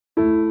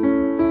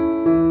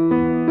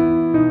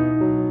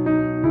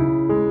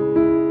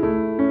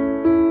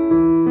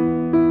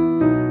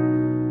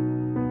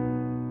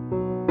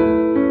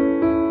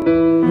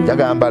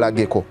bagamba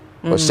lageko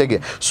osege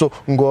so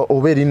ngo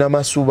oberi na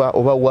masuba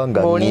oba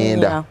wanga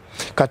ngenda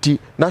kati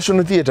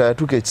National Theatre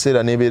yatuka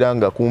ekiseera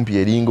neberanga kumpi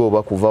eringo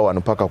oba kuva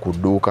wano paka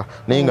kuduka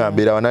naye nga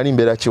mbera wanali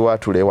mbera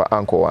kiwatulewa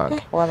anko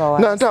wange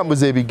nga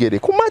ntambuza ebigere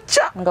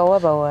kumacha nga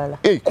waba wala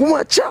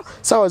kumacha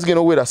sawa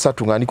zigeno wera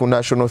satu nga ndi ku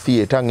National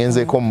Theatre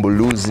ngenzeko mu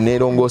blues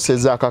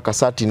nerongoseza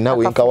akakasati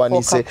nawe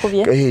nkawanise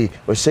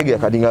osege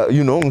kadinga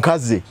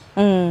nkaze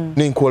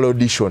nenkola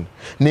audition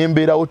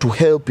nemberawo to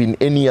help in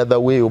any other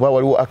way oba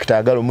waliwo actor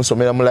agalo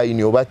musomera mu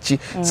line obachi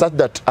such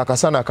that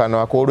akasana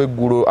kano akolwe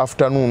eggulo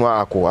afternoon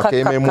ako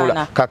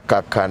akememula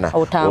kakakana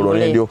olwo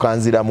ndio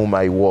kanzira mu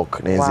my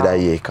walk nenzira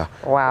yeka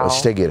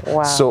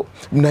okitegera so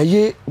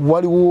naye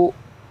waliwo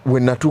we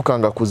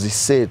natukanga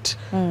kuziset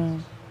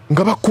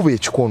nga bakuba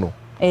ekikono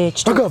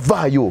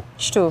bagavaayo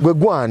gwe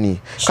gwani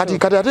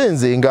kati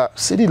atenze nga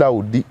siri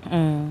loud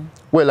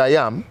well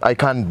I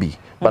can't be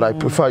but I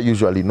prefer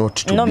usually not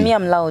to no, be. Me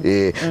I'm loud.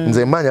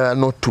 Nze mbanyala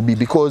not to be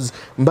because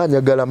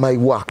mbanyagala my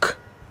work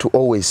to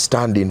always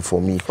stand in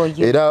for me.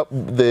 Era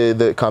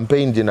the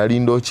campaign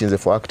Jenalindo Chinze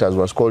for actors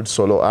was called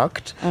Solo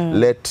Act.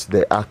 Let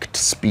the act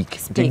speak.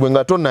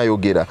 Tigwenga tona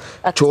yogera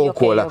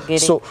chokola.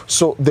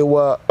 So there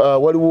were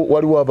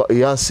waliwo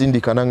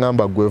yansindi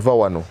kanangamba gweva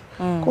wano.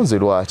 Konze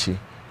lwachi.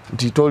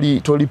 Nti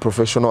toli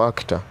professional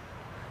actor.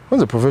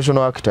 Who's a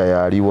professional actor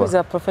yaliwa? Who's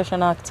a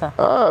professional actor?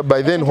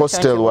 By then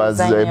hostel was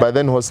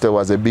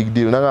a big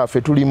deal. Naga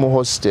fetuli mu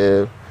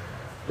hostel.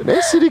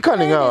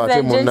 Nesirikane nga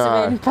ate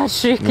muna.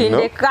 Patrick in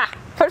the car.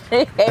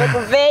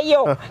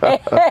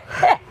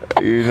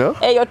 You know?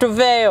 Eyo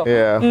tuveyo.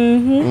 Yeah.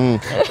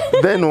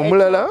 Then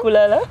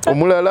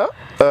omulala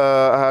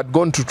I had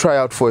gone to try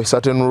out for a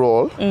certain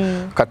role.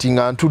 Kati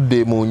nga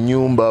ntudde mu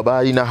nyumba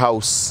balina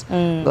house.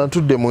 Nga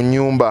ntudde mu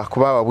nyumba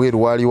kuba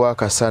wabweru waliwo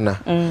akasana.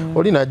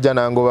 Oli najja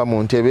nangoba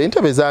mu ntebe.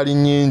 Entebe zaali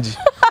nnyingi.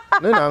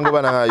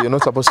 Nangoba na you're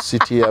not supposed to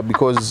sit here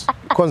because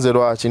konze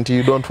lwaki nti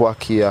you don't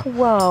work here.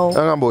 Wow.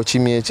 Nangamba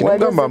ochimye eki.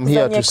 Nangamba I'm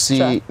here to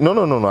see.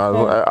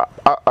 No.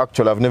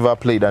 Actually I've never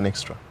played an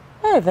extra.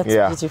 Hey, that's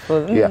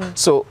beautiful. Yeah.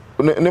 So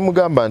ne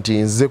mugamba nti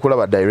nze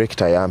kulaba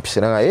director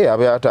yampise nanga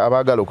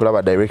abagala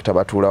okulaba director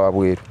batula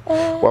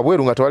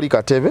wabweru nga twali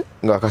katebe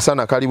nga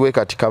kasana kaliwe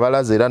kati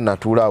kabalaza era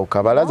natula awo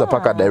kabalaza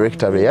paka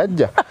director be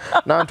yajja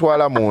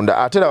nantwala munda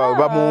atera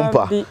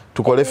bamumpa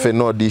tukole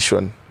feno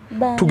audition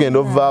tugenda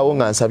ovaawo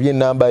nga nsabye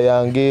namba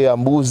yange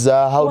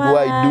ambuuza how do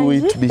I do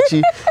it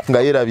bichi nga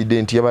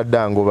yerabidde nti yabadde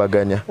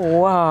angobaganya.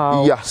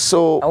 Yeah,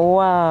 so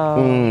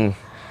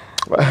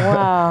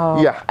Wow.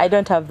 Yeah. I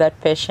don't have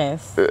that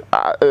patience.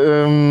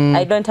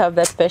 I don't have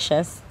that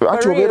patience.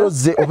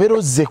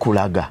 Oberoze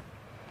kulaga.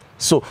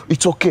 So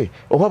it's okay.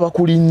 Oba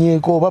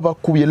bakulinyeko, oba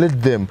bakubye, let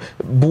them.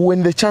 But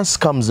when the chance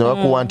comes,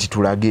 want to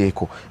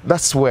lageko.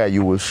 That's where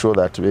you will show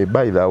that.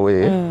 By the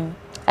way,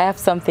 I have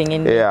something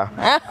in me. Yeah.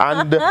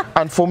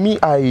 And for me,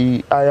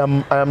 I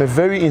am a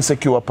very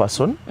insecure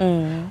person.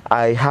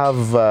 I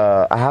have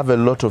a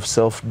lot of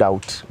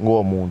self-doubt.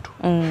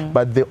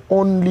 But the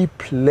only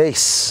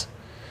place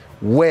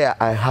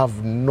where I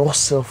have no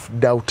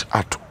self-doubt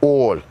at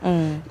all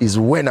is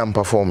when I'm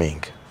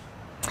performing.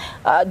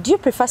 Do you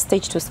prefer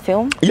stage to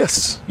film?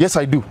 Yes,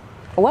 I do.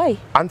 Why?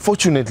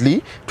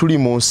 Unfortunately,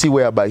 Tulimonsi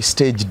whereby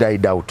stage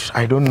died out.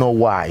 I don't know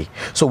why.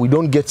 So we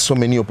don't get so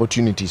many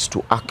opportunities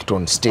to act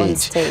on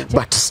stage.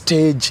 But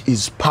stage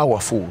is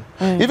powerful.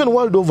 Even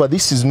world over,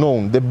 this is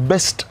known. The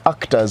best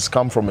actors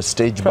come from a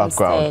stage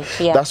background.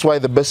 That's why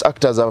the best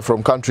actors are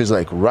from countries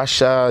like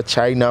Russia,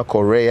 China,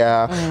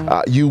 Korea,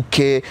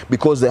 UK,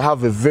 because they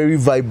have a very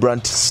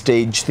vibrant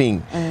stage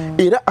thing.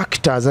 Era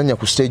actors anya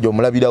ku stage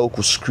omulabira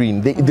ku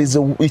screen.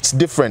 It's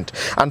different.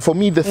 And for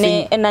me the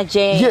thing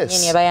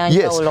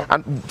Yes,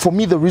 and for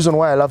me the reason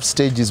why I love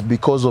stage is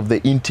because of the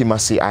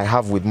intimacy I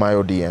have with my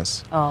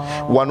audience.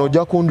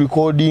 Wanoja kun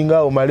recording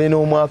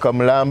omaleno omwaka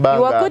mulamba.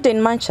 You are good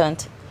in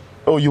Merchant.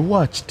 Oh, you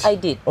watched? I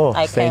did. Oh,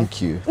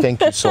 thank you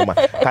so much.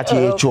 Kati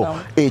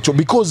echo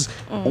because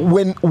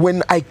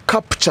when I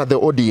capture the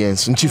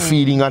audience, nchi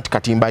feeling at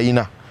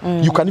katimbaina,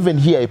 you can even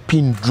hear a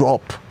pin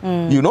drop.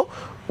 You know.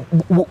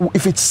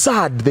 If it's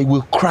sad, they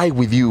will cry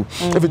with you.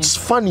 If it's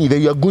funny,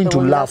 they are going to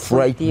laugh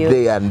right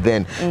there and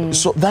then.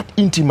 So that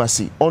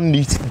intimacy,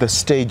 only the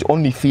stage,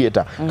 only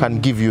theater can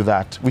give you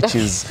that, which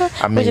is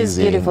amazing. Which is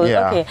beautiful.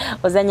 Yeah. Okay.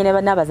 Ozanye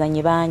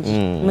n'abazanyi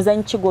bangi.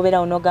 Muzanyi kigobera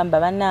onogamba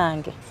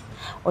banange.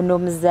 Ono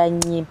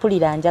muzanyi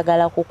mpulira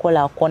njagala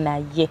kukola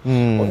naye.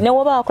 Ne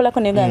woba akolako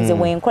neganze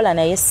wenkola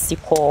naye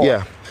siko.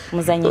 Yeah.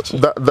 Muzanyi ki?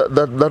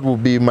 That will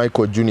be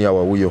Michael Junior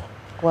Wawuyo.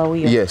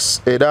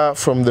 Yes, Eda,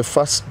 from the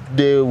first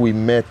day we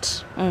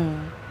met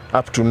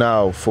up to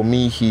now, for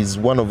me, he's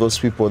one of those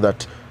people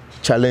that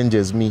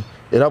challenges me.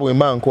 Era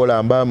bwemba nkola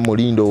amba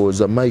mulindo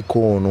oza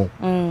Michael ono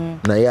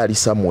naye ali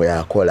somewhere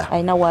akola.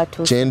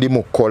 Chendi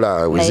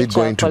mukola, is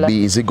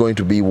it going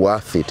to be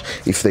worth it?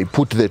 If they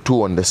put the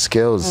two on the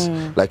scales,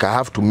 like I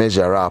have to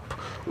measure up.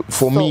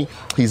 For me,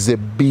 he's a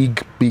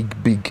big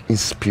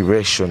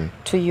inspiration.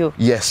 To you?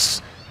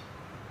 Yes.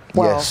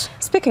 Wow. Yes.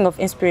 Speaking of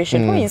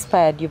inspiration, who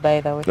inspired you,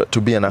 by the way?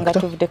 To be an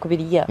actor?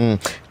 Yeah.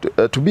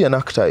 To be an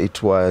actor,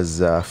 it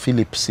was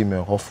Philip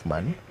Seymour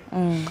Hoffman.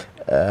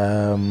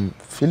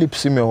 Philip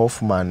Seymour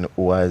Hoffman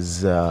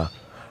was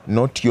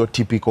not your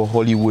typical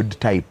Hollywood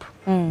type.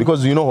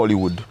 Because you know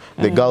Hollywood,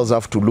 the girls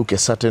have to look a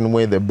certain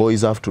way, the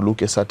boys have to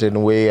look a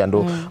certain way, and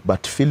all.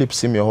 But Philip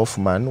Seymour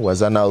Hoffman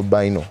was an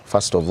albino,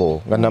 first of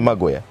all.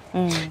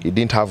 He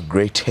didn't have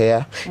great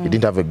hair, he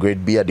didn't have a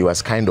great beard, he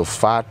was kind of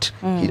fat.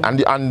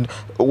 And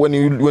when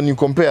you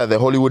compare the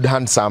Hollywood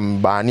handsome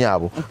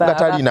Banyabo,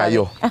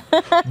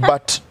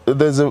 but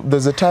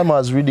there's a time I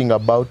was reading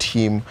about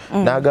him,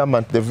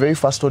 Nagaman, the very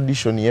first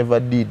audition he ever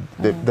did,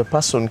 the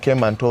person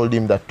came and told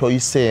him that toy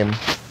same.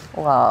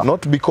 Wow.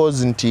 Not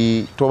because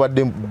nti toward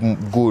them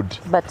good,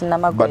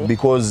 but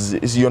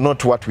because you're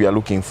not what we are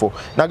looking for.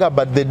 Naga,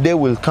 but the day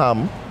will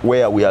come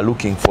where we are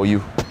looking for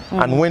you.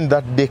 And when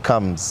that day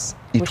comes,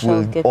 it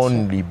will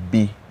only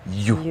be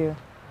you.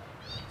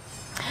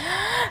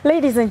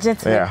 Ladies and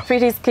gentlemen,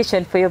 Pretty's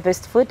Kitchen for your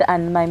best food,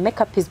 and my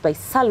makeup is by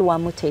Salwa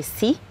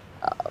Mutesi.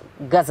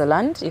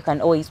 Gazaland, you can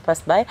always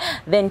pass by.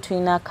 Then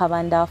Twina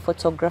Kabanda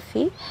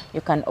Photography, you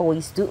can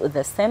always do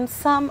the same.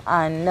 Sam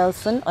and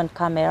Nelson on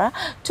camera.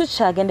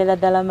 Tuchagendela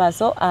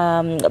Dalamazo.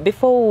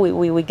 Before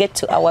we get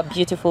to our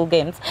beautiful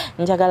games,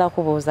 Njagala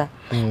Kuboza,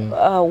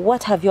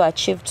 what have you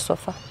achieved so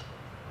far?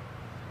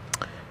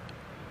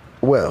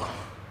 Well,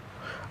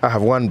 I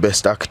have won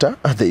Best Actor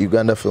at the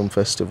Uganda Film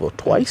Festival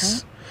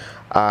twice.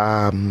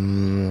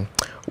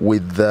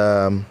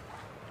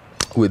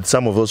 With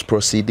some of those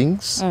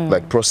proceeds,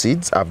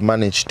 I've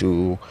managed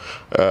to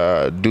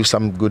do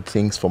some good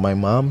things for my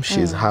mom.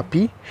 She's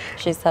happy.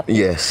 She's happy?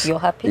 Yes. You're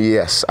happy?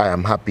 Yes, I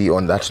am happy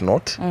on that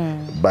note.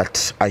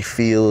 But I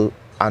feel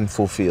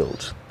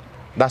unfulfilled.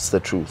 That's the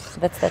truth.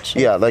 That's the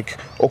truth. Yeah, like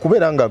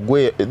Okuberanga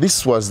Gwe,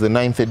 this was the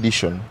 9th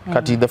edition.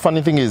 Kati, the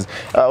funny thing is,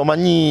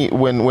 Omanyi,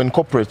 when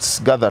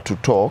corporates gather to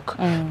talk,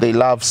 they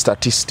love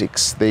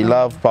statistics, they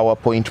love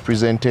PowerPoint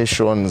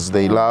presentations,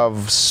 they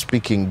love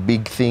speaking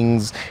big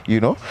things, you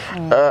know.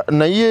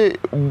 Naye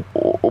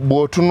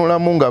bwotunula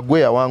munga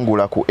Gwe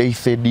awangula ku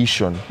 8th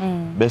edition,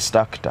 Best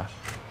Actor.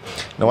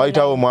 Na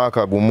waitawo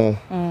mwaka gumu,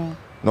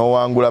 no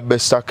wangula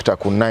Best Actor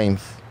ku 9th.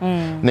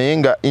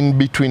 Nayenga, in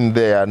between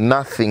there,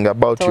 nothing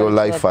about your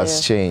life has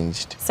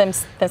changed. Same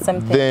thing.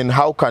 Then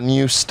how can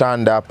you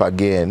stand up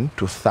again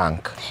to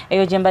thank?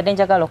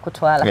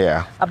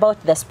 Yeah.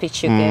 About the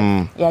speech you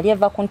gave. Yes,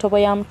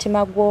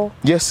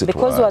 it was.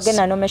 Because we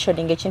again no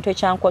measuring ekintu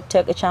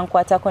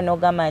ekyankwatako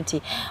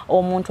nogamanti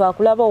omuntu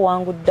akulaba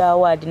wangudde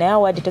award naye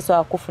award teso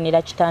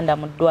akufunira kitanda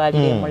mu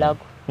ddwaliro mulago.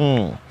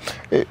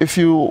 If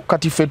you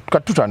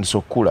katutandise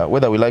okula,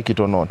 whether we like it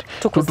or not,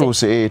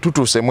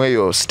 tutuse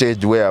mweyo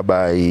stage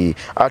whereby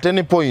at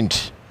any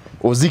point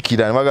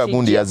ozikira nemaga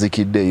gundi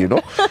yazikidde, you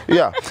know.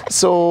 Yeah,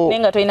 so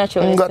nga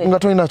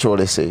toina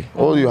kyolese.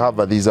 All you have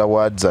are these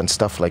awards and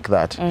stuff like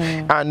that.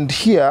 And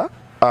here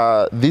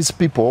these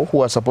people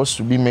who are supposed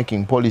to be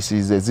making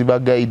policies, eziba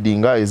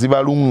guiding,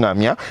 eziba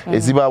lungamya,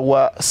 eziba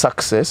wa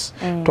success,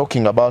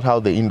 talking about how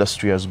the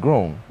industry has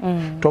grown,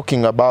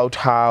 talking about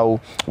how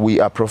we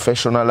are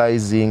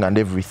professionalizing and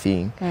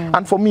everything.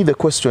 And for me, the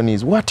question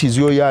is, what is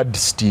your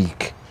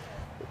yardstick?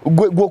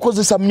 Because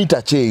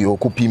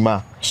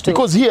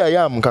here I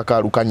am,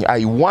 Kakalukanyi.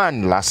 I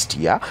won last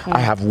year. I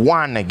have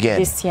won again.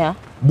 This year.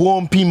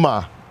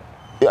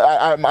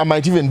 I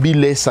might even be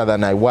lesser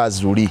than I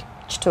was really.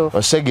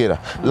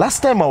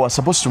 Last time I was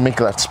supposed to make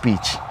that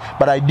speech,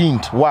 but I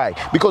didn't. Why?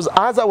 Because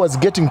as I was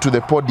getting to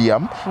the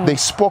podium, they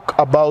spoke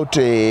about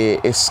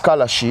a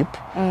scholarship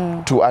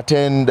to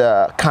attend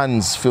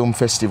Cannes Film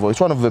Festival.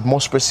 It's one of the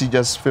most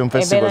prestigious film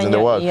festivals in the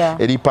world.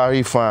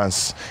 Paris,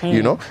 France.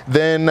 You know.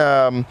 Then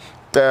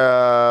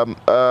there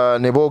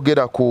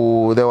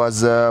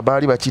was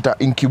Bari Bachita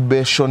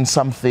incubation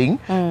something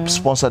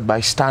sponsored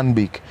by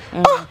Stanbic.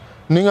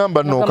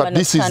 Ningamba no,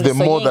 this is the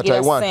more that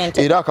I want.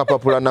 Era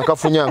kapapula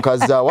nakafunya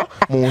nkazawa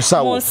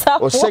munsawo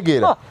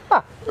osegera.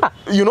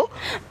 You know,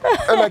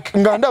 like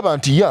ngandaba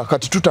nti ya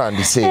kati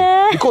tutandise,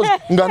 because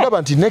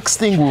ngandaba nti next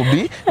thing will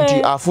be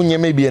nti afunye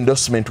maybe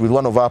endorsement with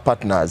one of our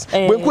partners.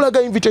 When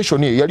kulaga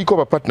invitation here yaliko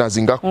ba partners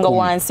nga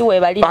wansi we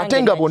bali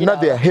atenga bonna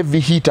they are heavy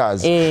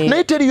hitters.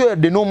 Na tell you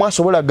the no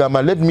masobola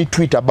gama let me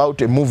tweet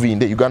about a movie in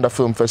the Uganda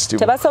Film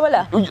Festival.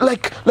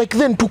 Like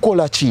then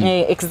tukola chi.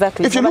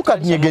 Exactly. If you look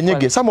at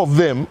Nyege, some of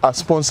them are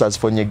sponsors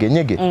for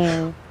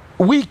Nyege.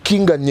 We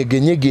kinga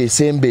Nyege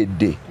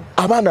sembedde.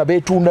 Abana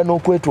betunda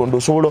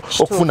n'okwetonda solo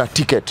okufuna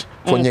ticket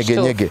for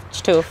Nyege.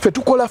 Fe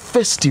tukola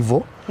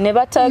festival.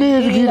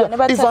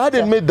 If I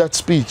hadn't made that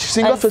speech,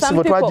 single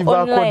festival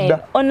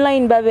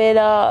online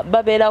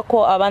babera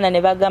ko abana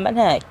ne bagamba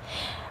naye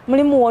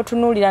mulimu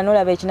wotunulira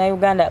nolaba ekina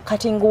Uganda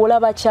kati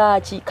ngolaba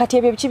chachi kati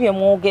ebyo bikibye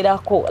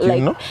mwogerako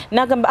like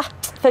nagamba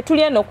fe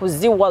tuli eno ku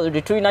zi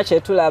world tulina kye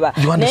tulaba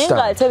naye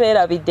nga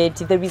atebera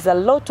bideti there is a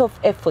lot of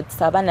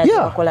efforts abana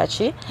bakola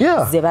chi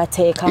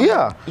zebateeka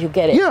you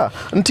get it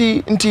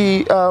nti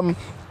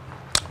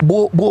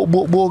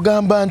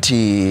bwogamba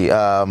nti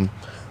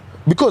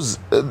because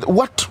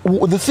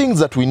the things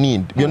that we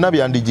need, you're not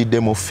behind the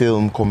demo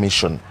film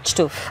commission.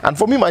 And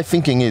for me, my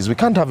thinking is we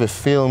can't have a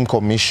film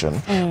commission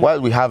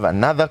while we have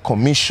another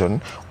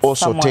commission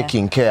also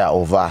taking care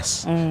of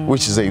us,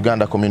 which is the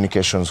Uganda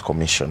Communications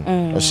Commission.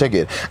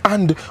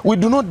 And we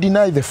do not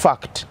deny the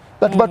fact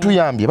that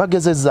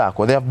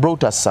they have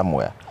brought us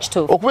somewhere.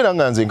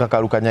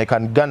 I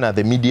can garner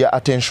the media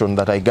attention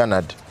that I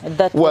garnered.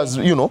 That was,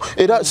 you know,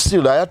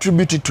 still I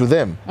attribute it to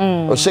them.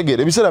 But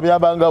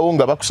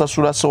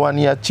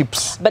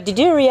did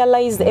you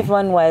realize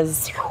everyone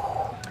was...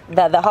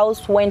 that the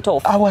house went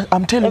off?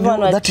 I'm telling everyone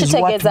you, that is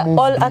what moved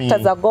all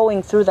actors are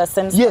going through the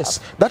same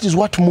stuff. That is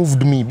what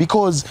moved me,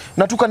 because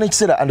natuka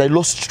nechisera and I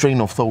lost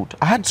train of thought.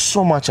 I had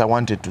so much I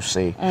wanted to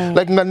say,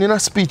 like nganina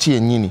speech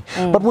yenyini.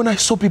 But when I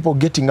saw people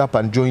getting up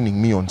and joining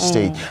me on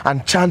stage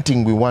and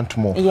chanting, "We want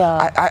more,"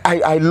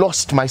 I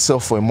lost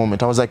myself for a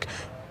moment. I was like,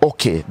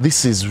 okay,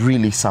 this is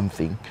really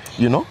something,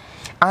 you know.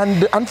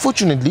 And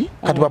unfortunately,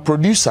 katiba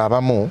producer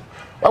abamo.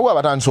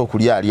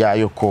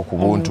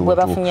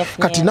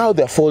 Kati now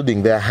they're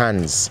folding their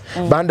hands.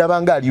 Banda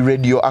bangali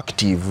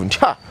radioactive.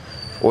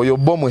 Oyo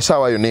bomu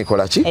esawa yo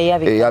nekola ki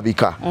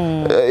eyabika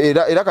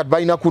era kat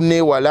baina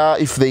kunewala.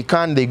 If they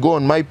can, they go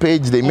on my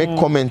page, they make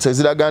comments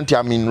eziraga nti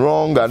I'm in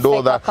wrong and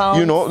all that,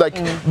 you know, like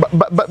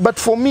but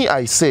for me,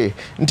 I say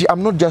nti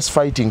I'm not just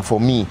fighting for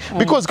me,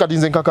 because kati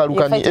nze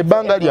nkakalukanyi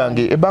ebanga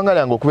lyange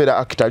okubera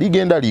actor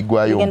ligenda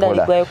ligwayo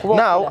mpola.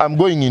 Now I'm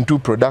going into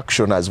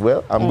production as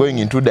well, I'm going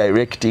into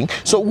directing,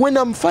 so when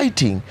I'm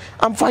fighting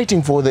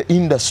for the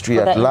industry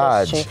at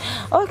large.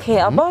 Okay,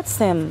 about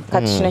them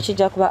kati kino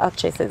kijja kuba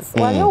actresses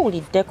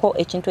deco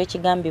ekintu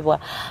ekigambibwa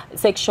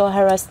sexual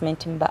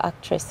harassment mba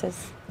actresses.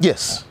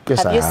 Yes,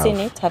 have you seen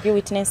it? Have you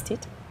witnessed it?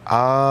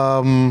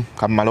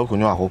 Kamalo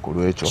kunywa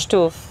hokulu echo.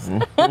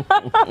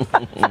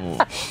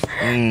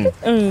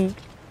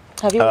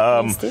 Have you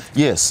witnessed it?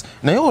 Yes.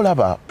 Na yo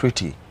laba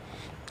Pretty.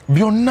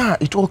 Byonna,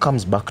 it all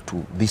comes back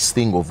to this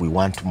thing of we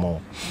want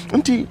more.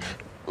 Nti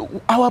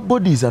our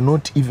bodies are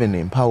not even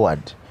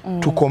empowered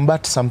to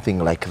combat something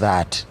like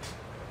that.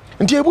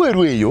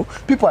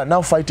 People are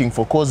now fighting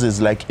for causes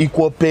like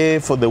equal pay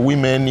for the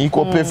women,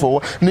 equal pay for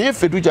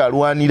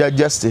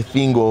just a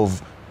thing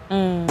of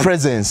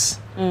presence.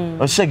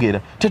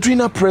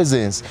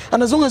 Presence.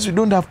 And as long as we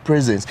don't have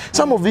presence,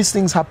 some of these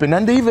things happen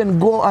and they even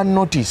go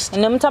unnoticed.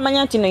 Yes.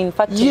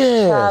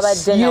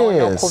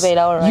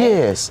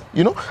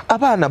 You know,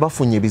 abana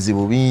bafunye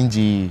bizibu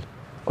bingi.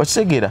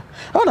 Ochegera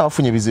abana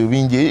bafunye bizibu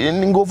bingi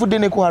ngovude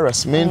ne ku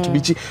harassment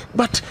bichi,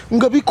 but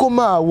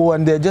ngabikoma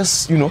and they're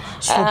just, you know,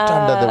 swept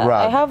under the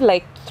rug. I have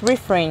like 3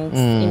 friends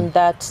in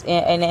that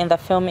in the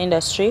film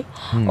industry.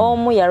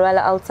 Omu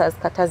yarwala outers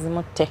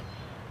katazimutte.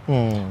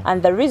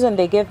 And the reason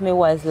they gave me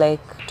was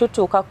like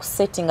tutuuka ku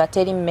setting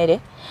ateri mmere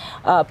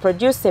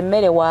produce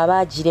emmere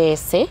waaba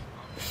girese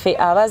fe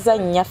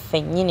abazannya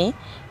ffennyini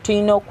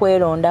tuyina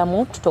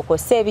okwerondamu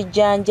tutokose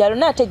ebijjanjalo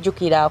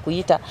naatejjukira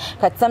akuyita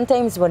kati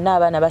sometimes bonna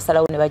abaana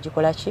basalawo ne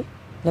bagikola ki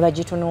ne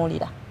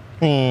bagitunuulira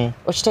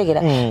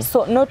okitegeera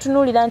so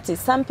n'otunuulira nti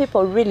some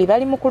people really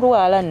bali mu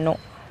kulwala nno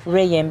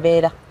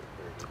lw'eyembeera.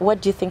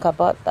 What do you think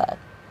about that?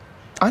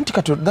 Anti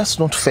kato, that's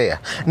not fair.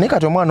 Ne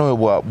kati omwana oyo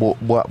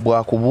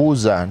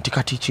bwakubuuza nti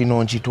kati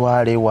kino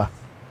nkitwalewa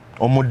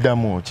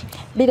omuddamu ki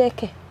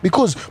bireke,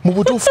 because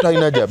mubutufu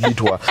talina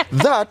jabitwa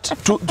that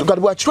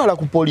bwakitwala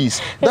ku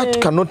police,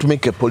 that cannot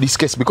make a police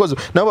case, because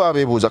nabo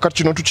babebuuza kati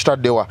kino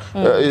tukitaddewa,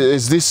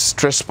 is this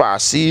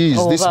trespass,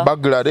 is this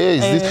burglary,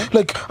 is this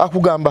like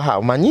akugamba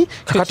ha manyi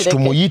kati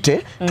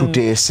tumuyite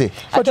tuteese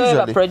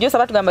producer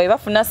batugamba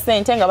bafuna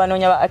sente nga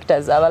banoonya ba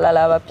actors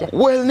abalala abapya.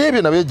 Well,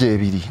 nebyo nabeje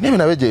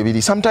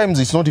ebiri sometimes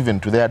it's not even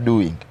to their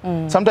doing,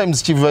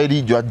 sometimes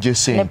chivairi judge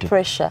sente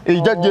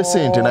judge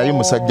sente naye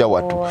musajja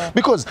watu,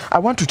 because I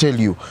want to tell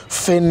you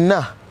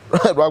fenna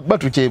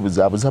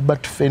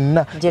but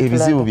fenna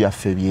ebizibu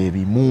byaffe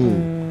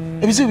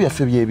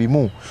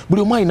byebimu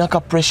buli omu alina ka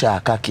pressure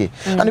akake,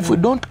 and if we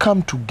don't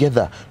come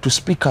together to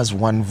speak as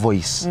one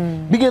voice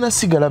bigenda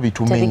sigala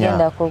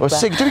bitumenya.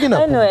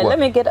 Anyway, let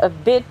me get a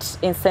bit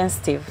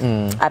insensitive,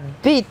 a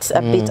bit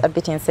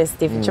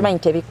insensitive. Chimanyi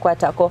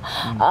tebikwatako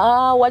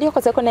wali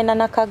okozeko ne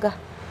nanakaga.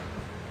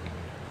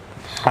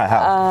 I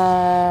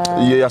have.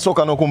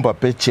 Yasoka no kumpa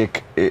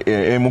paycheck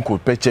emuku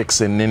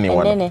paychecks enene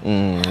wana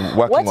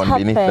working on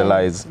beneath the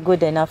lies.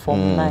 Good enough for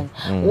mine.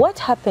 What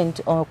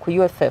happened on ku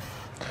UFF?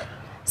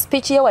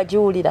 Speech ye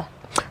wajiwulira?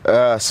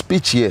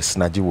 Speech, yes,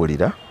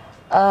 najiwulira.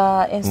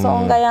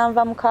 Ensonga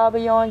yanva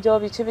mukabuyonjo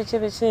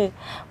bichi.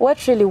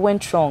 What really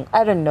went wrong?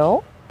 I don't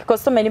know,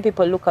 because so many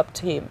people look up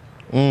to him.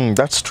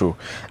 That's true.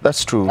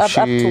 She's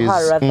up to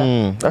her,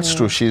 rather. That's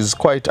true. She's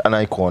quite an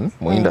icon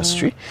in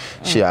industry.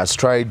 She has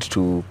tried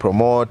to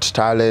promote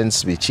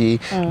talents, bichi.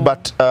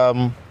 But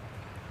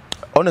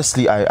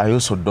honestly, I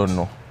also don't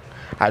know.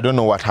 I don't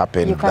know what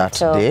happened that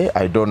day.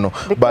 I don't know.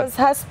 Because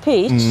her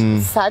speech,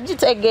 then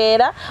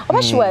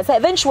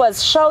she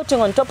was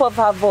shouting on top of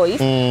her voice.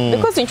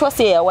 Because she was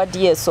here, what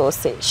DSO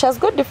say. She has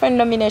got different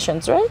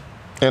nominations, right?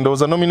 And there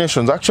was a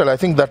nominations. Actually, I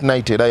think that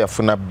night era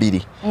yafuna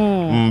bbiri.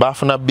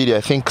 Bafuna bbiri,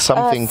 I think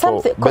something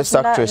for Best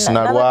Actress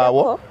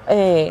Nalwawo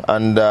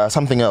and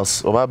something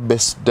else, or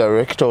Best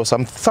Director or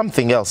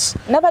something else.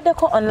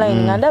 Nabadeko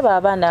online ngandaba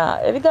abana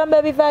ebigambo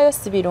ebivaayo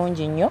si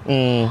birungi nnyo.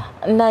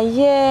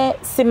 Naye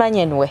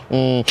simanyenwe.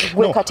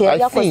 Gwe kati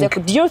yakoze.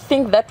 Do you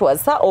think that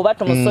was her oba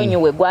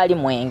tumusonyiwe gwali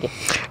mwenge?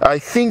 I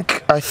think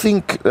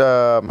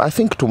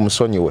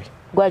tumusonyiwe.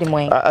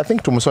 I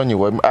think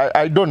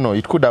I don't know,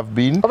 it could have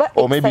been,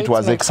 or maybe it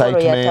was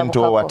excitement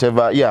or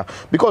whatever. Yeah,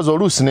 because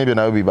olusi nebyo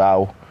nayo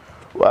bibaawo.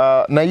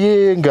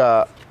 Naye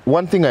nga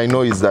one thing I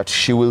know is that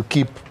she will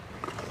keep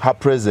her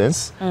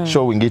presence,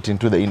 showing it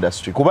into the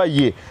industry. Kuba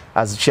ye,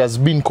 as she has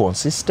been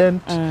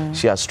consistent,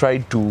 she has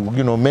tried to,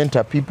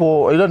 mentor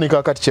people. I don't think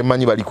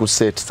chemanyi bali ku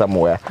set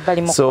somewhere.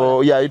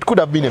 So yeah, it could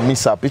have been a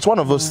mishap. It's one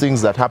of those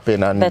things that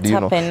happen, and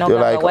you're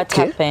like,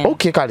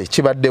 okay, kale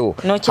chibaddewo.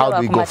 How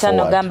do we go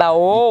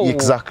forward?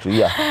 Exactly,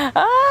 yeah.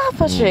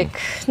 Patrick,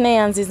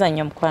 neyanziza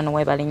nnyo mukwano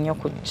webale nnyo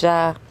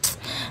kujja.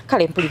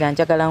 Kale mpulira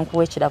njagala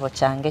nkuwa ekirabo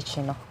kyange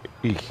kino.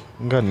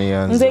 Nga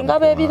neyanza. Nze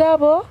ngaba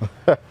ebirabo.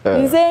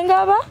 Nze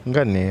ngaba.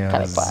 Nga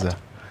neyanza.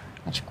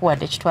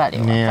 Nkikuwadde kitwale.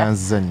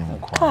 Neyanza nnyo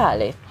mukwano.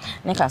 Kale,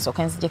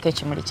 nekansooka nzijjeko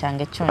ekimuli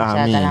kyange kyo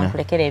njagala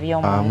nkulekera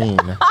eby'omunda.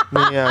 Amina.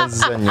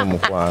 Neyanza nnyo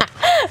mukwano.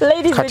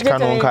 Ladies and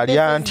gentlemen,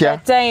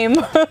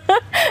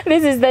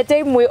 this is the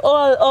time we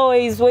all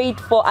always wait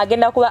for.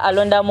 Agenda kuba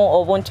alondamu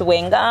obuntu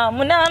wenga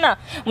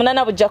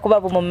munana bujja kuba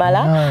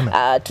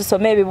bumumala.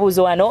 Tusome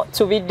ebibuuzo wano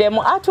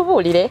tubiddemu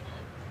atubuulire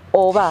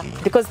over,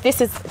 because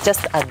this is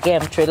just a game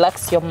to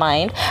relax your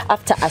mind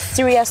after a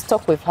serious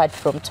talk we've had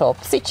from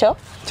top. Sicho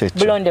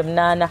blonde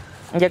mnana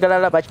njagala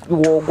laba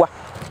wogwa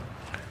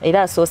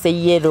era asose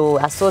yellow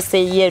ana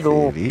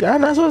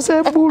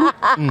asose blue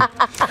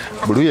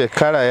blue ye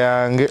kala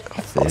yange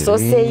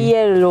asose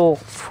yellow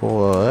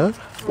 4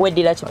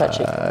 wedira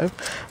chipachi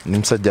ni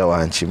msajja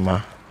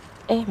wanchima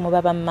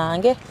mubaba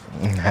mange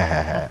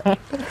 7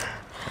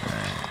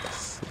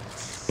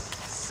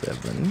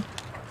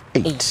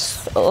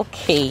 8.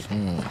 Okay.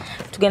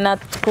 Tugenda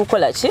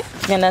kukola ki?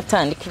 Tugenda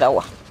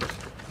tandikirawa.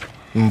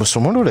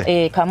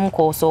 Mbusumulule? Kamu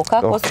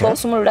kosooka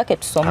kosumulula ke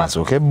tusoma.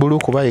 Asooke bulu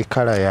kuba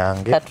ekala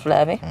yange.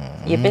 Katulabe.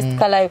 Ye best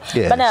color.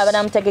 Bana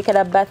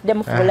banamutegekera birthday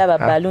mufulaba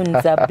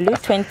balloons za blue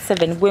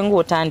 27 gwengo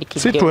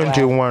otandikidde. Si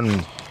 21.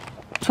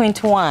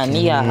 21,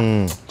 yeah.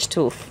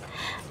 Kituufu.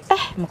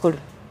 Mukulu.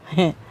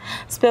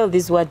 Spell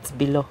these words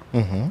below.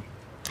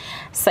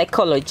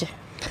 Psychology.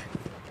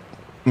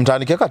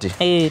 Mtandike kati?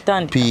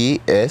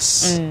 P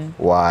S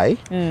Y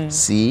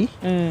C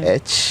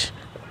H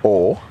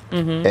O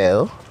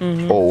L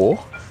O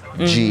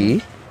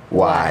G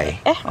Y.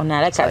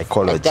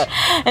 Psychology.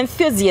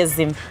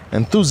 Enthusiasm.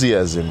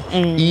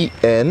 E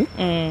N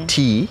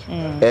T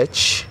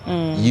H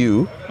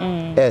U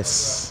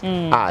S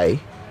I.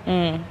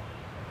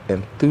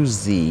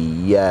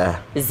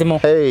 Enthusiasm.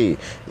 Hey,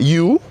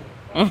 U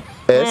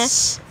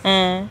S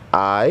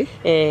I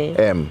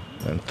M.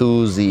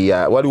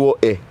 Enthusiasm. What do you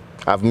A?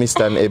 I've missed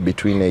an A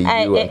between a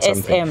U and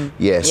something.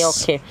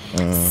 Yes. Okay.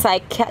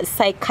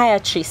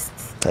 Psychiatrist.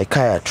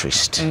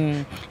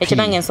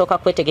 Ekibange nsoka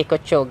kwetegeka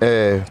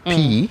kyoga.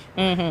 P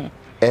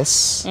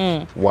S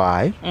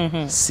Y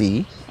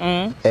C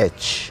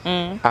H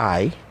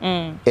I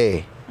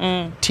A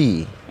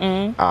T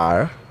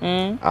R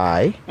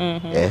I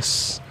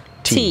S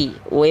T.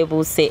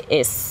 Webuse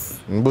S.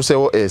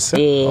 Mbuse S.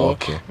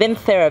 Okay. Then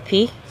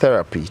therapy.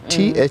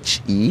 T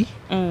H E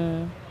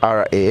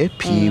R A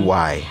P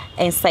Y.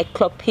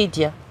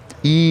 Encyclopedia.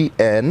 E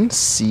N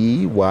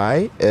C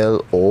Y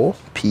L O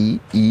P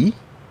E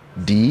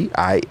D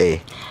I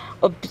A.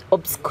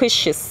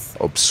 Obsquicious.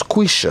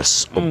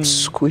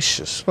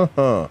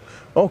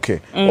 Okay.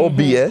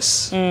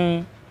 OBS.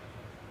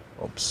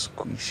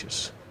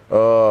 Obsquicious.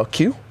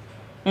 Q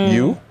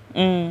U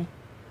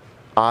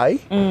I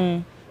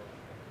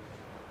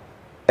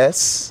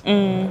S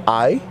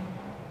I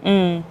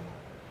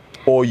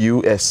O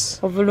U S.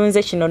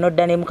 Ovulunze kino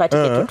nodda ne mukati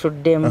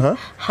ketutuddemu.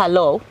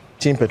 Hello.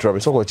 Chimpe trouble.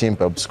 Soko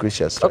chimpe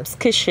obsquicious.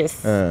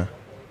 Obsquicious.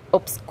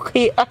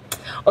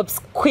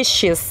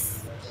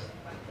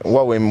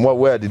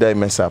 Where did I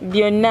mess up?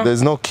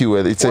 There's no Q.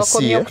 It's a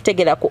C.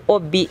 Kutegera ku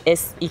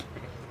OBSE.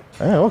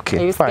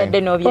 Okay,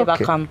 fine.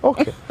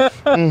 Okay.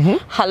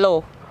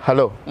 Hello.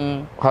 Hello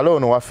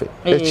no wafe.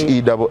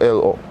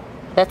 HELLO.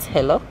 That's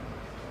hello.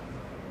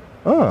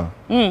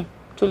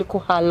 Tuli ku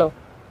hello.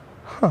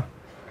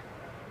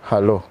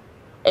 Hello.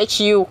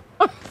 HU.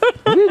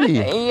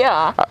 Really?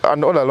 Yeah.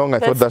 And all along I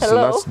thought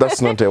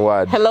that's not a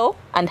word. Hello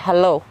and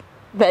hello.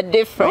 They're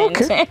different.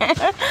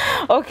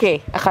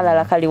 Okay.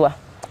 Akalala kaliwa.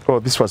 Oh,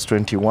 this was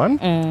 21.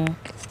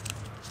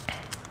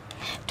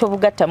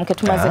 Tobugatta muke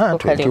tumaze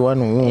kokalewa.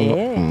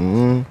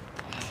 21.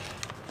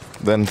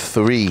 Then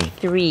 3.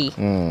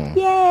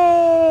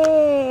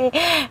 Yay!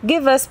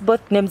 Give us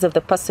both names of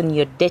the person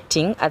you're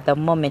dating at the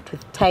moment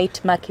with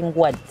tight marking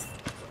words.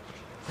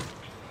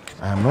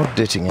 I'm not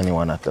dating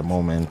anyone at the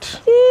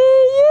moment.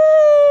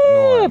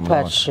 No, I'm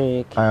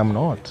Patrick. Not. I am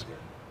not.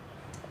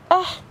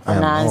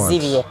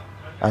 Nanzibye.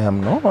 I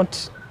am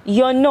not.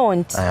 You're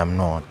not? I am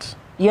not.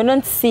 You're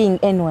not seeing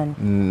anyone?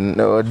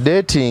 No,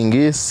 dating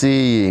is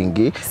seeing.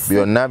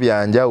 Byonna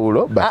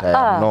byanjawulo, but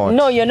I am not.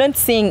 No, you're not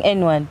seeing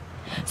anyone.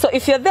 So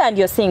if you're there and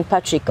you're seeing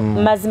Patrick,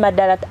 mazima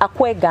ddala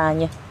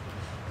akweganye.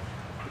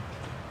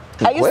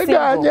 Are you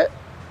single?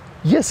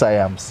 Yes, I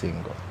am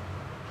single.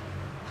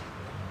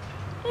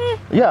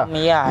 Yeah.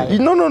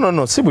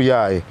 No. Si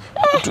buyaye.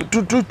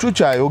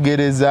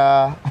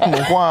 Tukyayogereza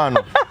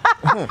mukwano.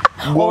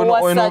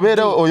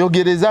 Onobera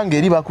oyogereza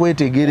ngeri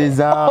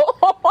bakwetegereza.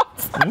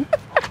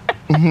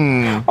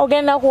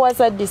 Ogenda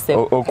kuwasa dise.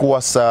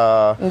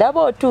 Okuwasa.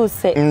 Ndaba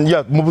otuuse.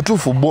 Yeah, mu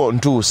butuufu bwo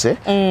ntuuse,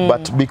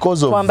 but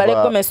because of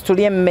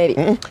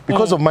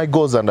because of my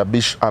goals and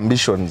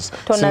ambitions,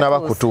 sinaba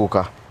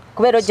kutuuka.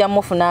 Kubeera ojja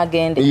mufuna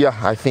agende.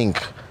 Yeah, I think.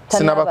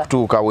 Sinaba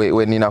kutuuka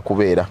we nina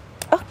kubeera.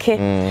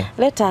 Okay.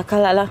 Leta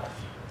akalala.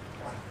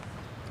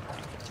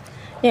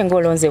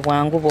 Yengolonze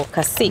bwangu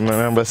bwokka 6.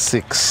 Number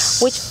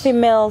 6. Which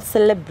female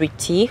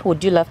celebrity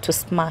would you love to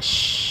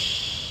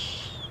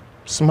smash?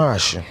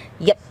 Smash?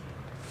 Yep.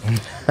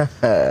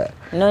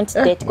 Not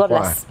date, go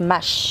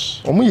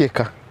smash.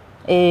 Omuyeka.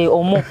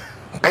 Omu.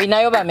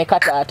 Oyinayo bameka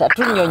taata.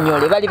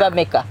 Tunnyonnyole bali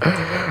bameka.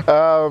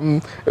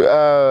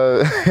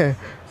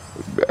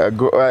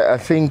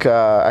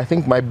 I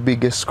think my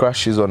biggest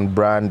crush is on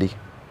Brandy.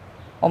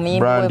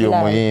 Brandy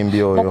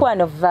omuyimbi oyo.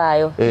 Mukwano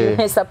vaayo.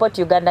 You support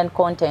Ugandan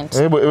content.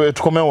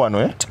 Tukomewo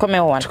wano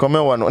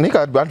Tukomewo wano.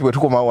 Nika bantu bwe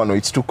tukoma wano,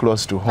 it's too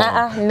close to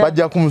home.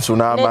 Bajja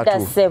kumusuna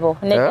amatu.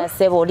 Neda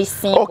sebo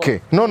lisingo. Okay.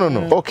 No.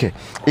 Okay.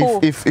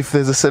 If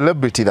there's a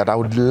celebrity that I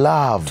would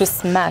love to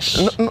smash.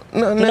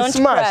 No,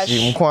 smash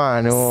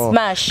mukwano.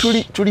 Smash.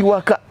 Tuli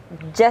waka.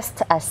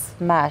 Just a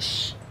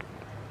smash.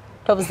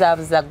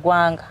 Tobuzabuza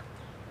gwanga.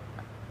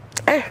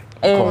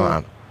 Come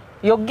on.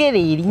 Yogere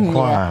erinnya.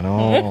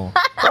 Kwano.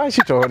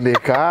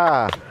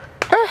 Kwashitondeka.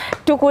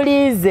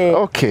 Tukulize.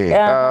 Okay.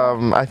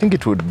 I think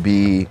it would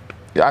be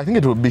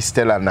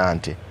Stella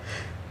Nante.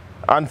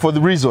 And for the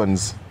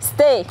reasons.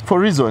 Stay. For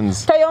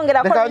reasons.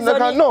 Toyongera kwa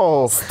reasons.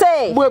 No.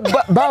 Stay.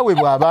 Bawe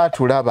bwaba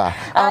tulaba.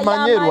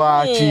 Amanye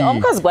lwaki.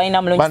 Omukazi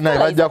gwalina mulungi. Bana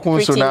bajja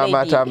kunsuna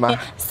amatama.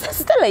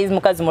 Stella is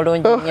mukazi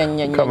mulungi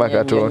nnyo. Kama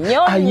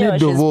Katonda. Ayine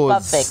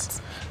eddoboozi.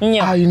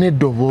 Ayine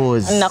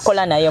eddoboozi.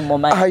 Nakola naye mu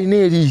manyi.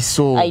 Ayine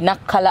eriiso. Ayina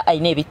kkala,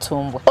 ayina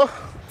ebitumbwe.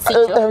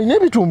 Ayine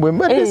ebitumbwe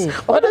embadde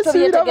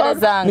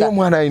tobyetegerezanga. Naye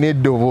omwana ayine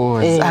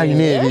eddoboozi.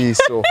 Ayine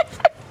eriiso.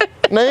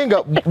 Naye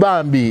nga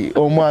bambi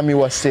omwami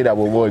wa Stella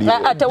bw'oli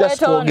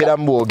twogera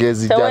mu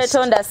bwogezi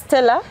teweetonda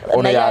Stella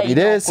ono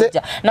yabireese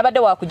nabadde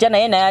wakujja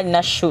naye naye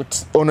alina shoot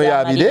ono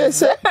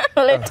yabireese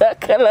leta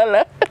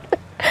kalala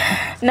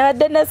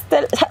nabadde na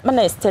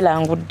Stella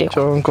anguddeko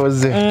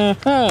kyonkoze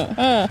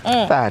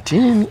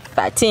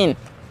 13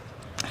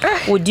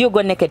 Would you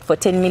go naked for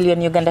 10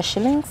 million Uganda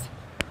shillings?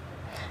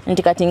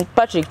 Nti kati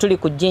Patrick tuli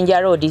ku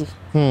Jinja Road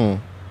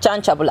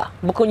Chanchabula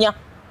Bukunya.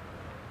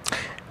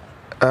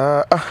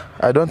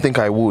 I don't think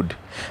I would.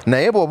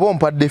 Naye bw'oba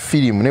ompadde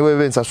film ne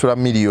wewe nsasula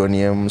million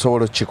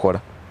nsobola okukikola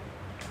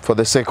for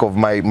the sake of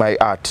my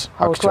art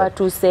actually.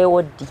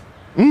 Twatuuseewo ddi?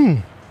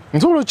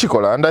 Nsobola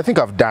okukikola and I think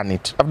I've done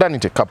it. I've done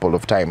it a couple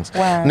of times.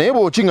 Naye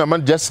bw'okingamba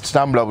just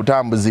tambula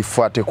butambuzi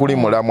ffa tekuli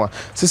mulamwa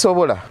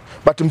sisobola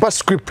but mpa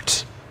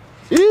script.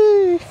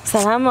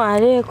 Salamu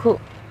alaikum.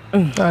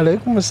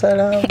 Alaikum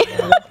salam.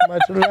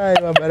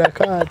 Matulahi wa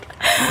barakatu.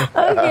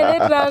 Okay,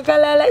 let's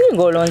kalala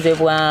ingolonze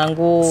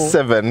bwangu.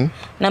 7.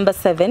 Number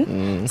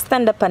 7.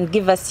 Stand up and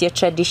give us your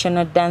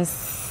traditional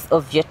dance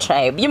of your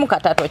tribe.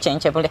 Yimukatato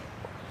chenchebule.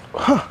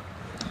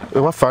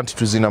 Wafanti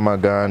tuzina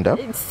maganda.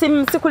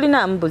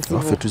 Sikulina mbuzi.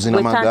 Wafe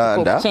tuzina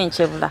maganda.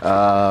 Chenchebula.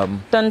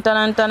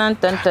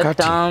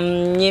 Tan.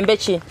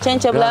 Nyimbechi.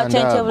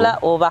 Chenchebula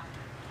over.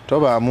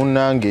 Toba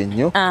munange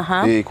nnyo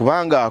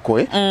kubanga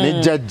akoe ne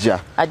jjajja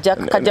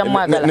kajja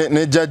mwagala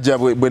ne jjajja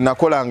bwe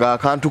nakolanga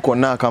akantu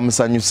konna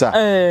akamusanyusa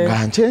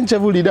nga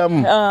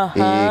nchencebuliramu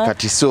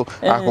kati so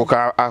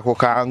ako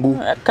kangu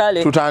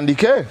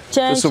tutandike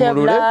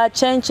tusumulule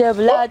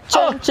chenchebula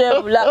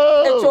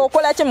ekyo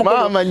okola ki mukulu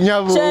mama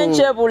nyabu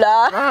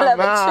chenchebula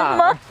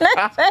labachima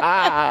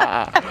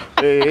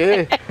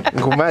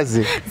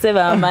nkumaze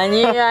seba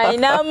manyi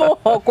inamu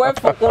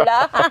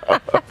okwefukula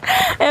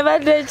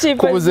ebadde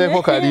chipa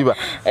kubuzeeko kaliba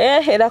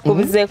era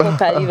kubuzeeko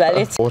kaliba.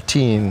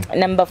 14.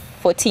 Number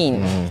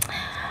 14.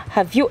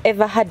 Have you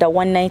ever had a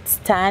one night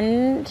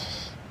stand?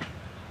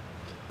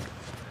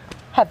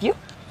 Have you?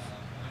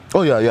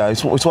 Oh yeah,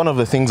 it's one of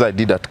the things I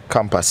did at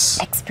campus.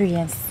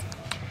 Experience.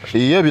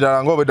 Iye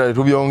bidalango bedali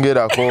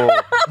tubyongerako.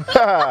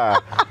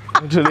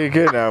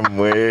 Tuleke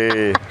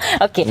namwe.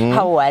 Okay,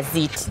 how was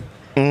it?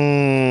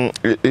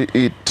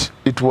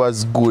 It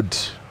was good.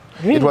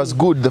 Really? It was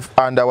good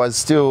and I was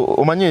still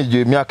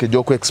omanyeje myaka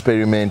joko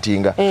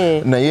experimenting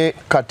naye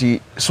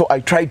kati so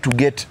I tried to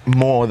get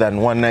more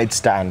than one night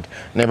stand.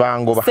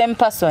 Nebangoba. Same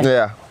person.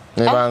 Yeah.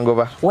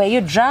 Nebangoba. Were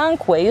you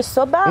drunk? Were you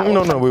sober?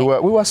 No,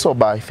 we were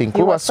sober, I think.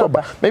 We were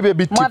sober. Maybe a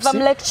bit tipsy.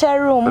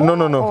 Lecture room?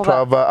 No. To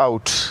have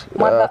out.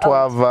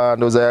 twava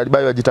ndoza yali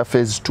bayo agita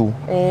phase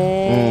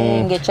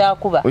 2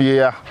 ngekyakuba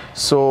yeah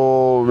so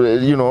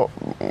you know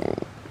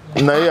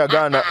naye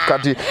yagana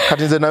kati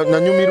nze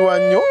nanyumirwa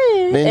nnyo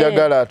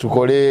nenjagala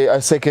tukole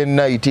a second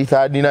night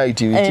third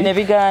night ne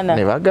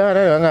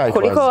bigana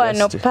kuliko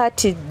wano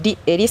party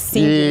eri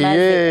singi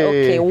maze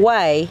okay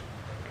why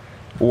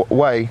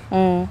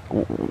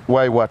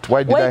what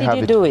why did I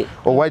have it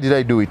or why did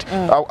I do it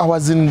I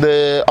was in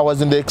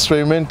the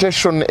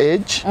experimentation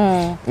age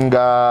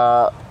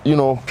nga you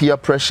know peer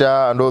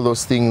pressure and all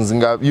those things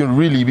nga you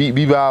really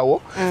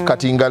bibawo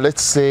kati nga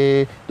let's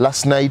say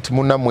last night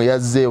munamwe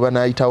yazze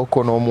banaita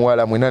okono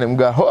omuwala mwenane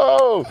mga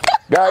oh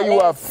gayi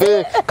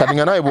waffe kati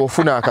nga naye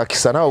bwofuna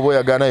akakisa nawe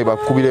boyaga naye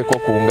bakubireko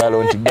ku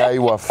ngalo nti gayi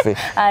waffe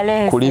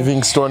ku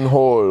Livingstone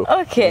Hall.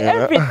 Okay,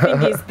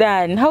 everything is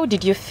done. How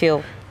did you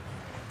feel?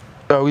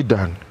 Are we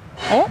done?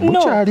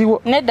 No,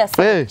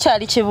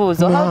 Charlie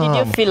Chibuzo, how did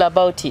you feel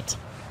about it?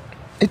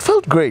 It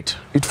felt great.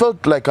 It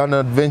felt like an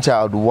adventure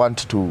I would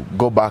want to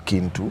go back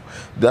into.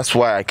 That's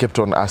why I kept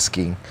on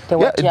asking.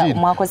 Yeah, it did.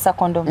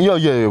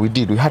 Yeah, we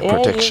did. We had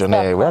protection.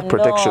 We had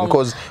protection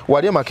because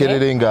Wadiama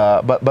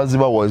Kenerenga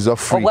Baziba was a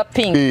free.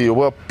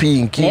 Over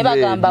pink. Never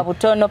gamba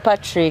butono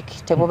Patrick.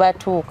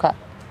 Tebubatuka.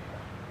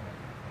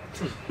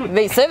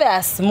 They say they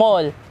are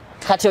small.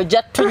 Kati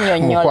ojja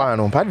tunyonyola.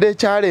 Mukwano mpadde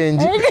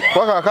challenge.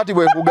 Waka kati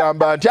bwe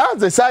kugamba nti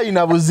anze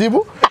sayina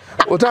buzibu.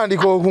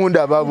 Otandika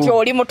okunda babu.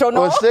 Kyoli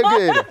mutono.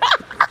 Osegeera.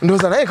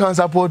 Ndoza naye kan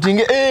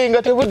supporting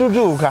nga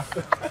tebututuuka.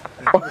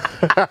 Oh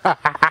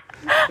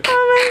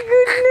my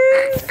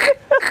goodness.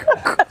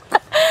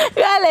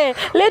 Gale,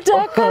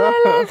 leta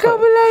kalala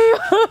kabulayo.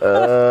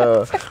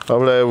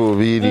 Kabulayo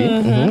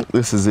bubiri.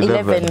 This is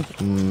 11.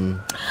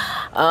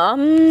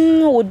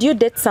 Would you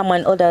date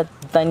someone older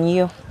than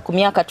you?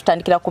 Kumyaka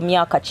tutandikira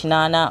kumyaka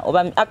 8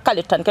 oba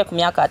akale tutandikira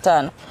kumyaka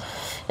 5.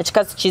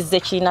 Ekikazi kizze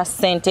kina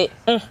sente.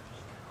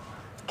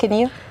 Can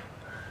you?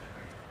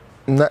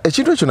 Na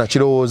ekintu ekyo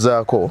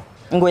nakirowoozaako.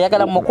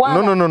 Ngoyagala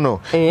mukwana? No.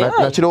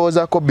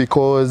 Nakirowoozaako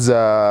because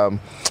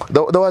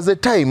there was a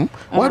time,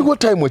 waliwo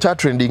time which are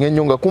trending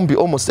ennyo nga kumpi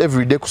almost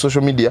every day ku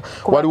social media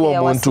waliwo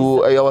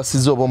omuntu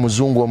eyawasiza oba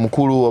omuzungu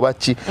omukulu oba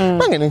ki.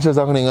 Nange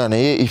nekyozaako nenga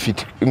naye if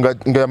it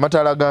nga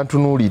amatala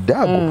gantunuulidde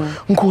ago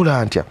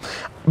nkola ntya.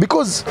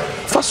 Because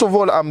first of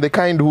all, I'm the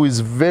kind who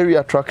is very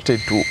attracted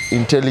to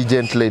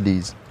intelligent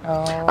ladies.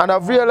 And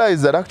I've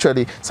realized that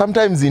actually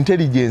sometimes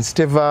intelligence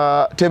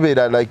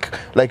tebera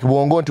like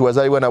bongo nti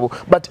wazaliwa nabo,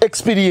 but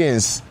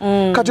experience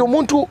kati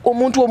omuntu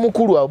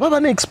omukulu abo baba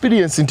ne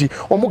experience nti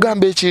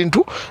omugamba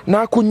ekintu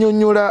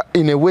nakunyonyola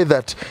in a way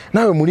that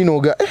nawe mulino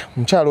oga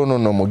mchalo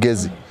no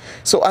mugezi.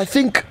 So I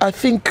think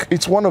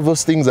it's one of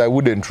those things I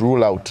wouldn't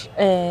rule out.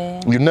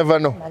 You never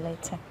know.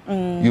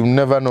 You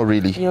never know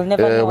really. You'll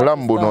never know.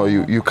 No,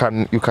 you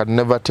can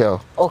never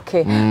tell.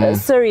 Okay.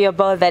 Sorry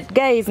about that,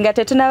 guys. I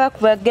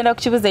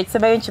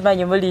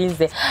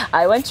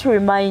want to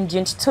remind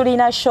you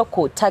Tulina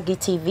Shoko Tagi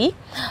TV.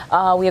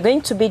 We are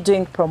going to be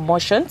doing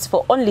promotions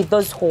for only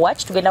those who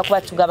watch. Tugenda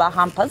kuba tugaba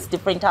hampers,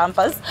 different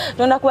hampers.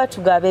 Tugenda kuba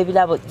tugaba baby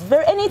love.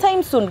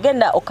 Anytime soon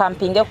genda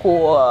okampinge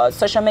ku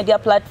social media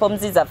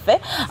platforms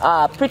izaffe.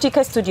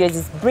 PRETTYCORNER Studios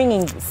is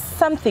bringing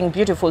something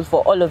beautiful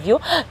for all of you.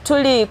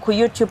 Tuli ku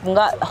YouTube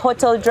nga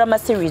Hotel Drama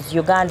Series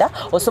Uganda.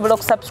 Osobola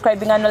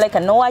kusubscribing and like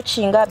and no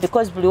watching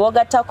because buli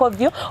wogatako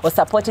view or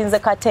supporting the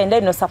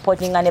katende no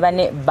supporting ne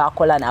bane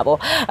bakola nabo.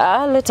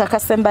 Leta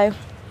kasembayo.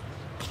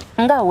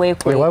 Nga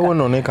weku. Why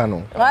won't oneka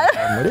no?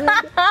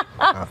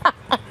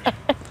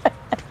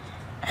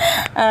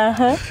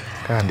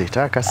 Kandi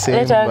takasemba.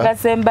 Leta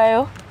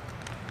kasembayo.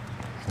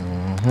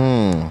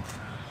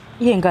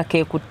 Yenga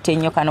ke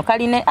kutenyo kano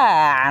kaline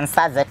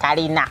ansaze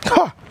kalina.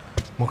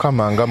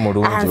 Mukama nga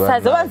mulungi bana.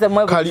 Ansaze wanze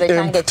mwebuze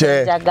kange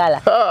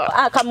chenjagala.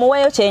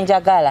 Kamuweyo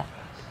chenjagala.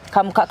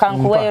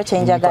 Kankuweyo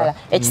chenjagala.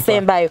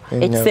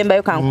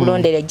 Ekisembayo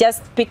kankulondere.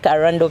 Just pick a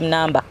random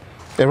number.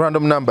 A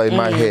random number in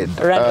my head.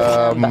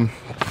 Random number.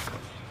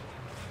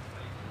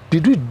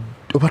 Did we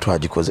what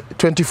was it?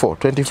 24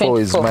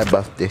 is my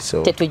birthday,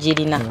 so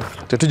Tetujirina.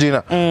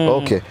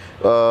 Okay.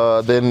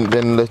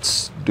 Then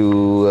let's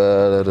do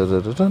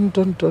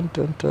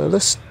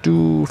let's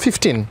do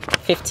 15.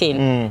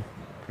 15.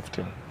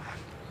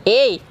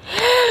 Hey,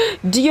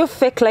 do you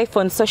fake life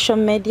on social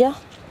media,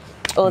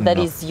 or that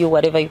is you?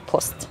 Whatever you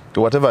post.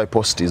 Whatever I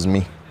post is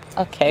me.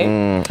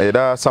 Okay. There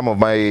are some of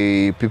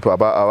my people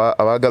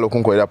abagalo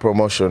kunkolera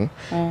promotion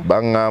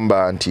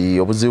bangamba anti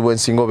obuzibu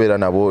ensingo bera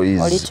nabo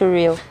is little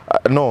real.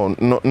 No,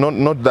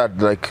 not that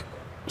like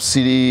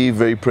silly,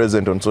 very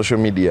present on social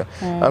media.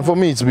 And for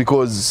me it's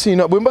because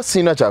sina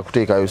cha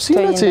kutekayo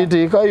sina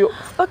chetekayo.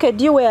 Okay,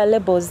 do you wear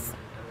labels?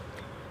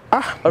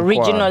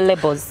 Original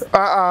labels.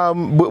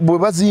 Bwe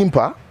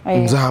bazimpa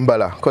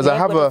nzambala because I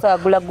have a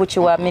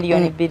Gucci wa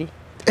million 2.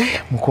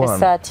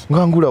 Mukwano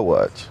ngangula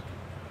watch.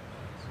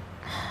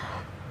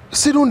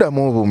 Sirunda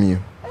mubumyu.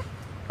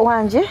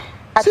 Wanje?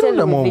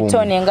 Louis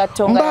Vuitton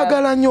engatonga.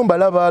 Mbagala nnyo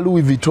mbalaba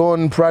Louis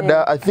Vuitton,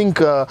 Prada. I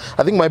think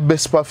my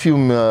best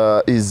perfume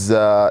is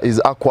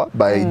Aqua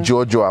by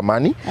Giorgio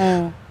Armani.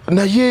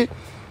 Naye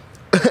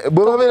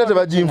Bwebabera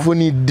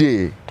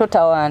tebagimfunidde.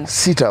 Totawana.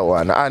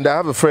 Sitawana. And I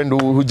have a friend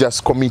who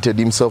just committed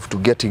himself to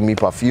getting me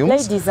perfumes.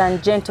 Ladies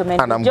and gentlemen,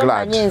 and I'm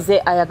glad.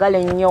 Nze ayagala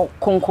nnyo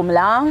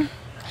kunkumula.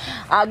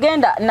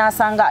 Agenda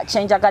nasanga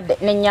chenjagadde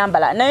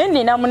nenyambala. Naye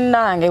nina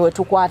munnange we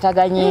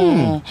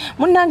tukwataganye.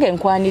 Munnange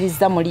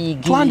nkwaniriza mu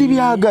liigi.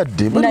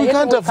 Twandibyagadde, but we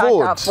can't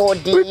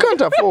afford. We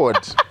can't afford.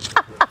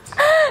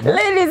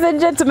 Ladies and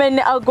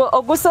gentlemen,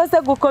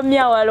 ogusose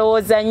gukomya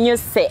walowooza nnyo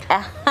se.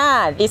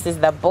 Aha, this is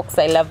the box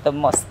I love the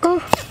most.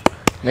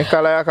 Ne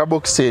kala ya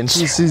kabox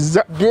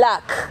ntisiza.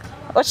 Black.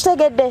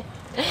 Okitegedde?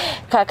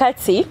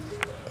 Kakati,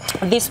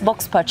 this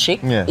box,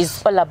 Patrick,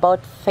 is all about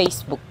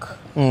Facebook.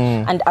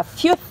 And a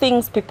few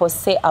things people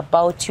say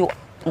about you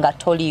nga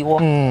toliwo.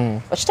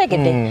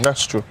 Okitegedde?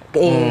 That's true.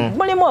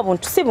 Mulimu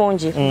obuntu si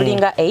bungi.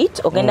 Bulinga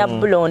 8 ogenda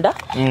bulonda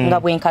nga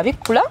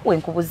bwenkabikula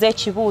wenkubuza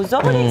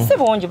ekibuuzo buli si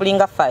bungi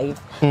bulinga 5.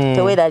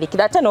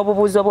 Teweeralikira ate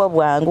n'obubuuzo bwo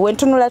bwangu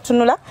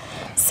wentunula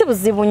si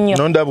buzibu nnyo.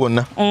 Nonda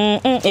bwonna.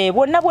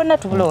 Bwonna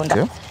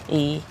tubulonda.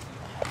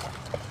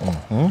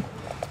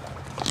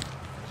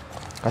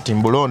 Kati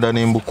mbulonda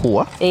ne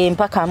mbukuwa.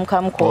 Mpaka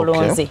mukamu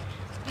kolonze.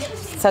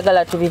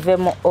 Sagala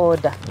tubivemo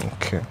order.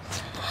 Okay.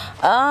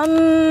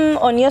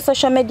 On your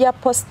social media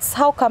posts,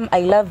 how come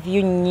I love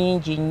you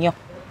nyingi nnyo?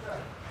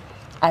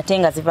 Ate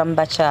nga ziva mu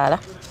bakyala.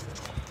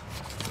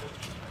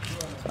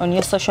 On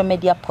your social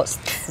media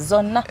posts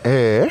zonna.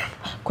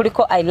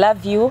 Kuliko I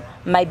love you,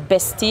 my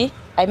bestie.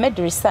 I made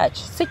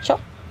research. Sicho.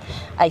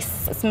 I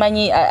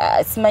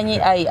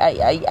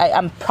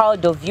am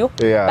proud of you,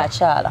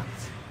 bakyala.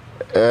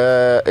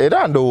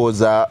 Era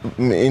ndowooza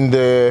in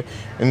the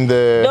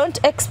Don't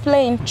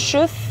explain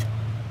truth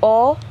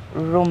or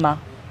rumor.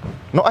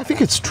 No, I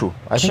think it's true.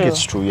 I think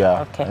it's true,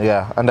 yeah. Okay.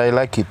 Yeah, and I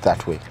like it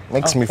that way.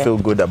 Makes me feel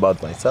good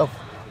about myself.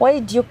 Why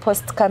do you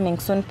post coming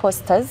soon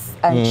posters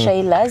and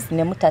trailers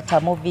ne mutata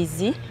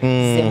movies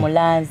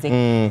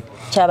zemulanze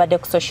kyabadde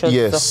ku socials?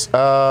 Yes.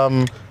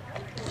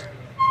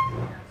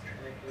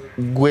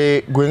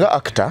 Gwe nga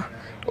actor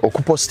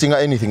okupostinga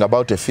anything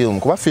about a film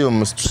kuba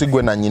films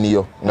tusigwe na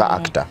nyiniyo nga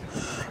actor.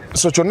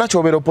 So kyonna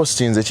ky'obeera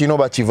opostinze kino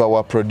bakiva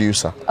wa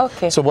producer.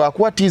 Okay. So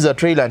bwakuwa teaser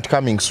trailer and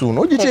coming soon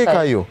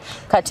ogiteekayo.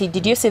 Kati,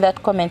 did you see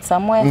that comment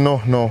somewhere?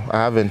 No, I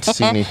haven't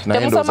seen it.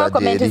 Temusoma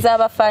comment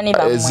z'abafaani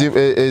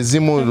bamwe.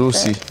 Ezimu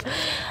Lucy.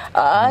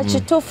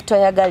 Kituufu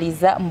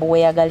toyagaliza mbu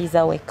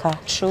weeyagaliza wekka.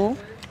 True?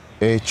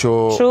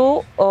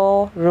 True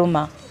or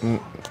rumor?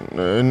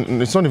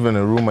 It's not even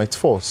a rumor, it's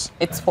false.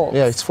 It's false.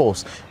 Yeah, it's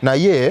false.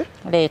 Naye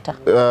later.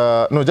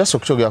 No, just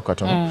okukyogera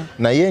katono.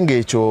 Naye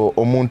ng'ekyo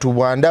omuntu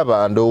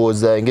bw'andaba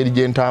ndowooza engeri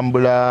gye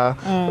ntambula,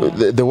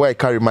 the way I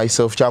carry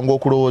myself kyangu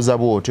okulowooza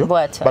bw'otyo.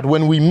 But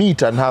when we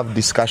meet and have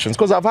discussions,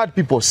 because I've had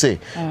people say,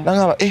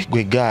 nangaba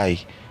gwe guy,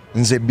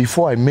 nze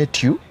before I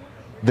met you,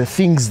 the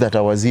things that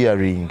I was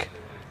hearing,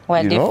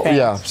 you know?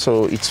 Yeah,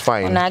 so it's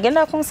fine.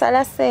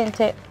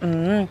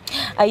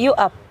 Are you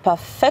a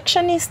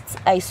perfectionist?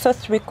 I saw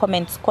 3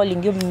 comments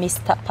calling you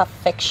Mr.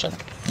 Perfection.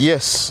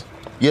 Yes,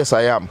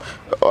 I am.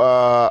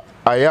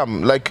 I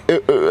am. Like,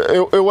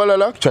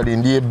 well, actually,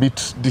 ndi a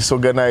bit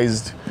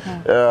disorganized.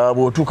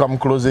 Botuka mu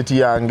closet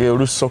yange,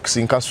 olu socks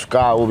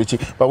nkasuka obichi.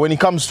 But when it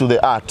comes to the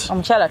art,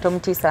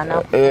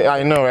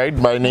 I know, right?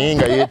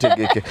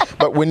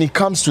 But when it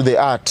comes to the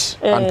art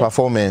and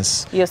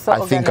performance, so I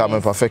think I'm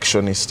a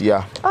perfectionist.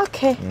 Yeah.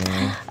 Okay.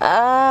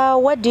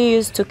 What do you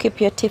use to keep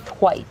your teeth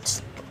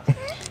white?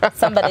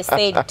 Somebody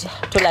said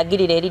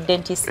tulagirire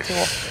dentist.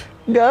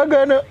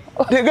 Gagana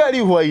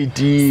tegali white.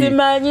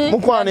 Simanyi.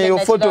 Mukwane yo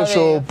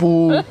Photoshop.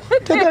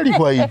 Tegali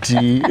white.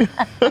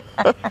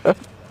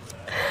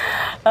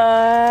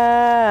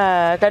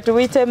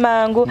 Katuwite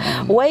mangu.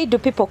 Why do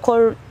people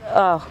call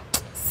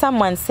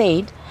someone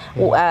said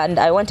and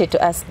I wanted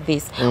to ask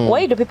this.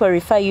 Why do people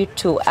refer you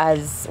to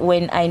as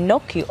when I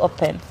knock you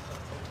open?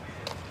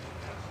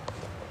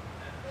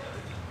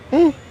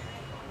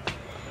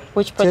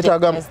 Which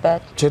project is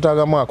that?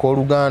 Chetaga mwaka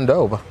oluganda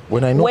oba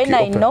when I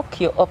knock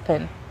you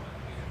open.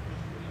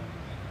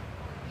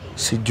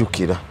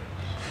 Sijukira.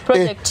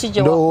 Project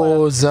chije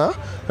wakola.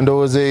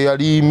 Ndowooza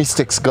yali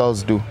Mistakes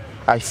Girls Do.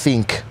 I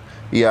think.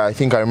 Yeah, I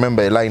think I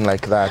remember a line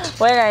like that.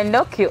 When I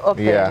knock you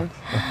open. Yeah.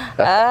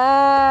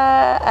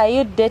 Are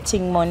you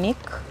dating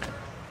Monique?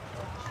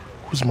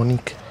 Who's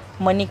Monique?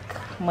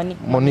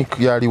 Monique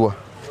yaliwa.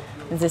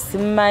 Nze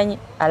simanyi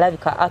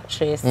alabika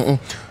actress.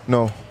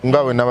 No,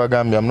 ngawe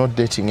nabagambye I'm not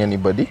dating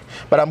anybody,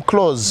 but I'm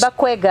close.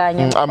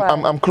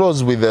 I'm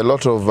close with a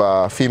lot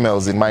of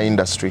females in my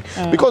industry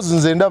because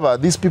nze ndaba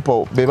these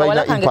people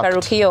bebaina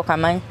impact.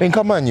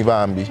 Nkamanyi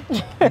bambi.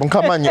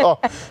 Nkamanyi, oh,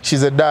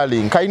 she's a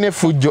darling. Kaine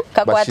fujo,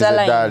 but she's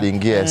a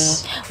darling,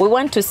 yes. We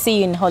want to see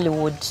you in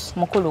Hollywood.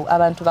 Mukulu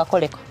abantu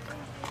bakoleko.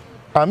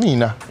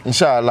 Amina,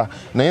 inshallah.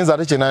 Nayenza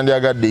ate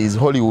kyenandyagadde is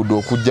Hollywood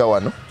okujja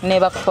wano. Ne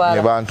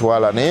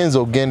bantwala. Nayenza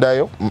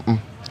ogendayo.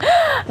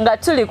 Nga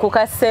tuli ku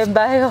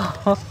kasembayo.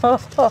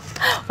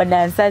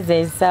 Onansaze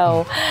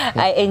ensawo.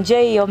 I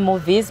enjoy your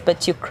movies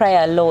but you cry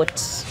a lot.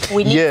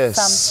 We need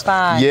some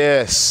fun.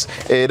 Yes.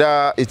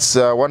 It's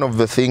one of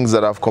the things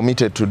that I've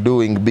committed to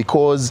doing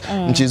because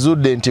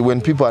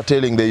when people are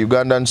telling the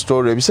Ugandan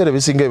story, I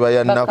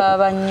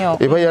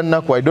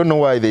don't know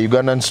why the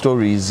Ugandan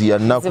story is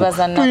yanaku.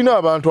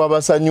 Abantu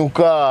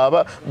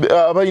abasanyuka,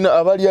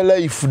 abalya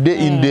life day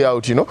in day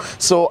out, you know.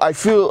 So I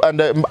feel,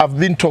 and I've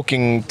been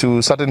talking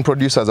to certain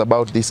producers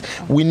about this.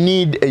 We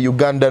need a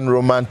Ugandan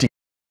romantic.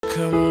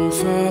 Come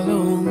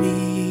follow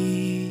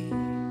me.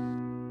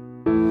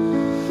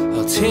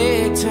 I'll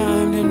take time.